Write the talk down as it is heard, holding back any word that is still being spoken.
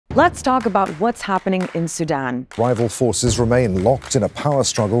Let's talk about what's happening in Sudan. Rival forces remain locked in a power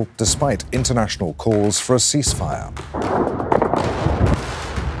struggle despite international calls for a ceasefire.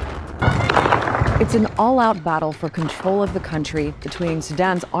 It's an all-out battle for control of the country between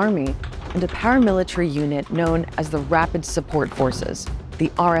Sudan's army and a paramilitary unit known as the Rapid Support Forces, the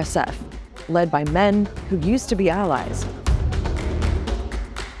RSF, led by men who used to be allies.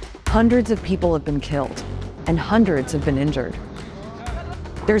 Hundreds of people have been killed, and hundreds have been injured.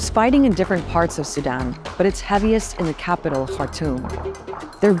 There's fighting in different parts of Sudan, but it's heaviest in the capital, Khartoum.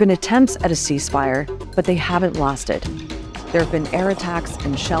 There have been attempts at a ceasefire, but they haven't lasted. There have been air attacks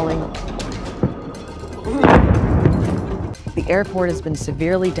and shelling. The airport has been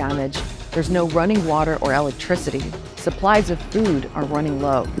severely damaged. There's no running water or electricity. Supplies of food are running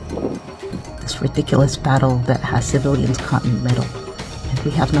low. This ridiculous battle that has civilians caught in the middle. And we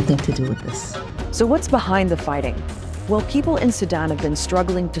have nothing to do with this. So what's behind the fighting? Well, people in Sudan have been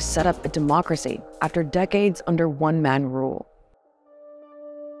struggling to set up a democracy after decades under one-man rule.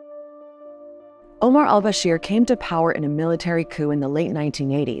 Omar al-Bashir came to power in a military coup in the late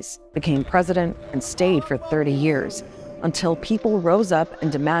 1980s, became president, and stayed for 30 years, until people rose up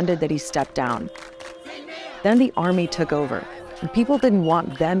and demanded that he step down. Then the army took over, and people didn't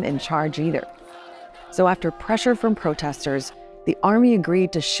want them in charge either. So after pressure from protesters, the army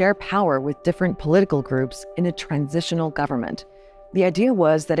agreed to share power with different political groups in a transitional government. The idea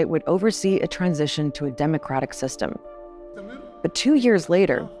was that it would oversee a transition to a democratic system. But 2 years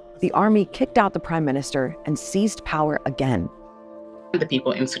later, the army kicked out the prime minister and seized power again. The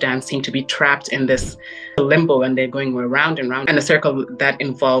people in Sudan seem to be trapped in this limbo, and they're going round and round in a circle that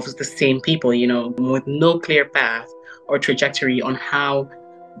involves the same people, with no clear path or trajectory on how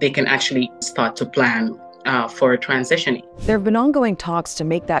they can actually start to plan for a transition. There have been ongoing talks to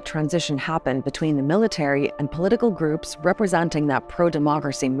make that transition happen between the military and political groups representing that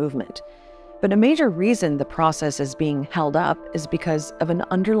pro-democracy movement. But a major reason the process is being held up is because of an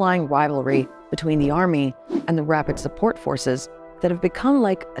underlying rivalry between the army and the Rapid Support Forces that have become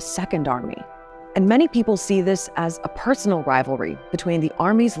like a second army. And many people see this as a personal rivalry between the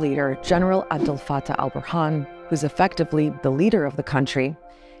army's leader, General Abdel Fattah al-Burhan, who's effectively the leader of the country,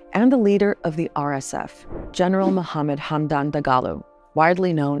 and the leader of the RSF, General Mohammed Hamdan Dagalo,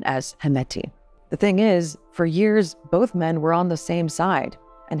 widely known as Hemeti. The thing is, for years, both men were on the same side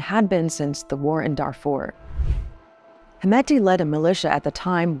and had been since the war in Darfur. Hemeti led a militia at the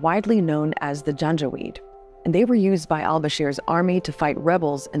time widely known as the Janjaweed, and they were used by al-Bashir's army to fight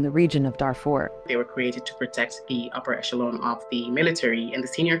rebels in the region of Darfur. They were created to protect the upper echelon of the military and the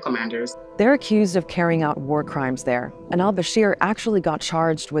senior commanders. They're accused of carrying out war crimes there, and al-Bashir actually got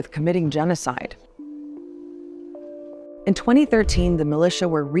charged with committing genocide. In 2013, the militia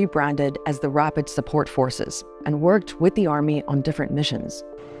were rebranded as the Rapid Support Forces and worked with the army on different missions.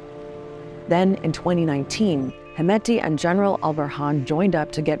 Then, in 2019, Hemeti and General al-Burhan joined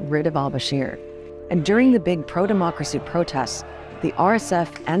up to get rid of al-Bashir. And during the big pro-democracy protests, the RSF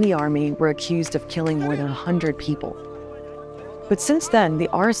and the army were accused of killing more than 100 people. But since then, the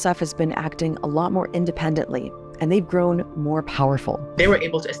RSF has been acting a lot more independently, and they've grown more powerful. They were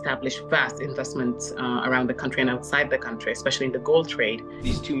able to establish vast investments around the country and outside the country, especially in the gold trade.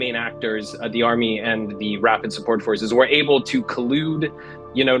 These two main actors, the army and the Rapid Support Forces, were able to collude,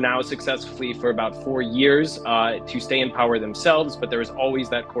 now successfully for about 4 years to stay in power themselves, but there was always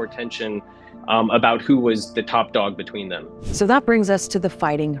that core tension about who was the top dog between them. So that brings us to the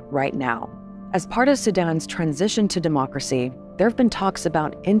fighting right now. As part of Sudan's transition to democracy, there have been talks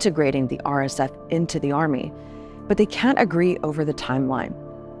about integrating the RSF into the army, but they can't agree over the timeline.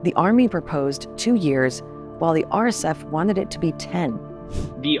 The army proposed 2 years, while the RSF wanted it to be 10.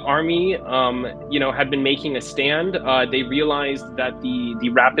 The army, had been making a stand. They realized that the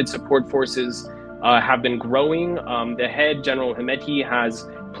Rapid Support Forces have been growing. The head, General Hemeti, has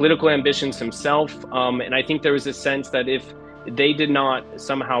political ambitions himself, and I think there was a sense that if they did not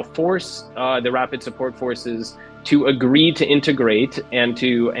somehow force the Rapid Support Forces to agree to integrate and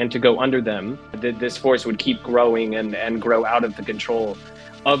to go under them, that this force would keep growing and grow out of the control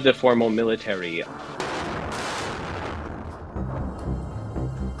of the formal military.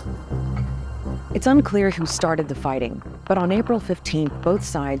 It's unclear who started the fighting, but on April 15th, both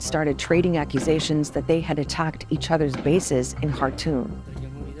sides started trading accusations that they had attacked each other's bases in Khartoum.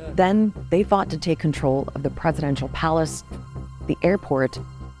 Then, they fought to take control of the presidential palace, the airport,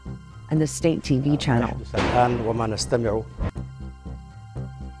 and the state TV channel.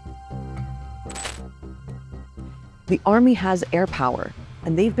 The army has air power,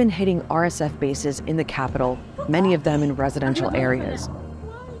 and they've been hitting RSF bases in the capital, many of them in residential areas.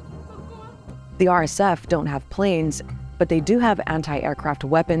 The RSF don't have planes, but they do have anti-aircraft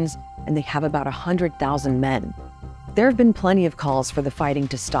weapons, and they have about 100,000 men. There have been plenty of calls for the fighting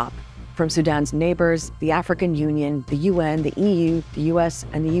to stop, from Sudan's neighbors, the African Union, the UN, the EU, the US,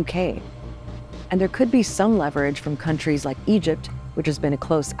 and the UK. And there could be some leverage from countries like Egypt, which has been a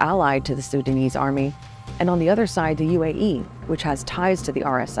close ally to the Sudanese army, and on the other side, the UAE, which has ties to the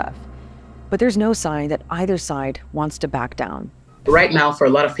RSF. But there's no sign that either side wants to back down. Right now, for a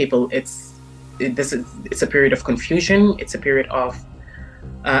lot of people, it's a period of confusion. It's a period of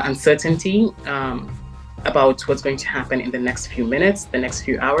uncertainty about what's going to happen in the next few minutes, the next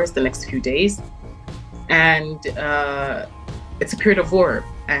few hours, the next few days. And it's a period of war,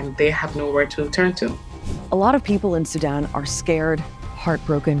 and they have nowhere to turn to. A lot of people in Sudan are scared,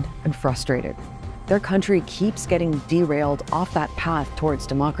 heartbroken, and frustrated. Their country keeps getting derailed off that path towards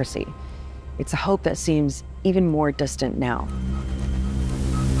democracy. It's a hope that seems even more distant now.